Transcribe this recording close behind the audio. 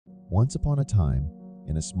Once upon a time,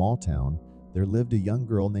 in a small town, there lived a young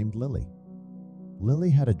girl named Lily. Lily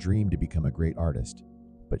had a dream to become a great artist,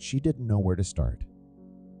 but she didn't know where to start.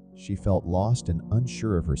 She felt lost and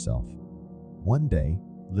unsure of herself. One day,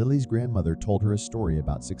 Lily's grandmother told her a story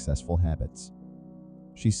about successful habits.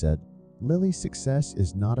 She said, "Lily's success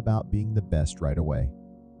is not about being the best right away.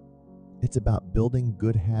 It's about building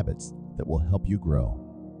good habits that will help you grow."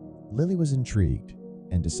 Lily was intrigued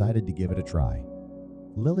and decided to give it a try.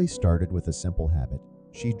 Lily started with a simple habit.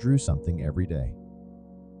 She drew something every day.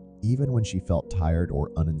 Even when she felt tired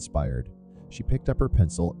or uninspired, she picked up her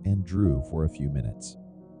pencil and drew for a few minutes.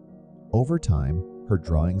 Over time, her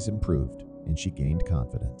drawings improved and she gained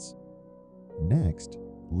confidence. Next,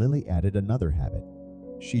 Lily added another habit.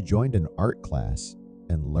 She joined an art class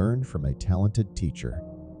and learned from a talented teacher.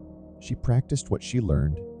 She practiced what she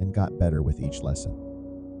learned and got better with each lesson.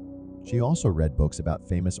 She also read books about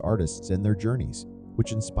famous artists and their journeys,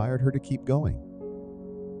 which inspired her to keep going.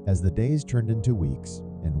 As the days turned into weeks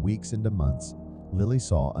and weeks into months, Lily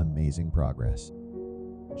saw amazing progress.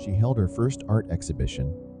 She held her first art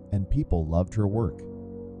exhibition, and people loved her work.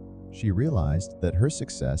 She realized that her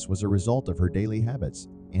success was a result of her daily habits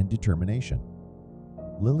and determination.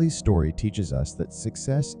 Lily's story teaches us that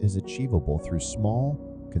success is achievable through small,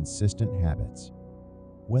 consistent habits.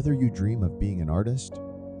 Whether you dream of being an artist,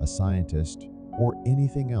 a scientist, or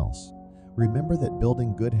anything else, remember that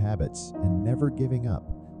building good habits and never giving up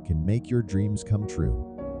can make your dreams come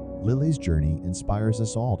true. Lily's journey inspires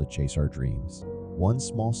us all to chase our dreams, one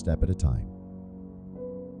small step at a time.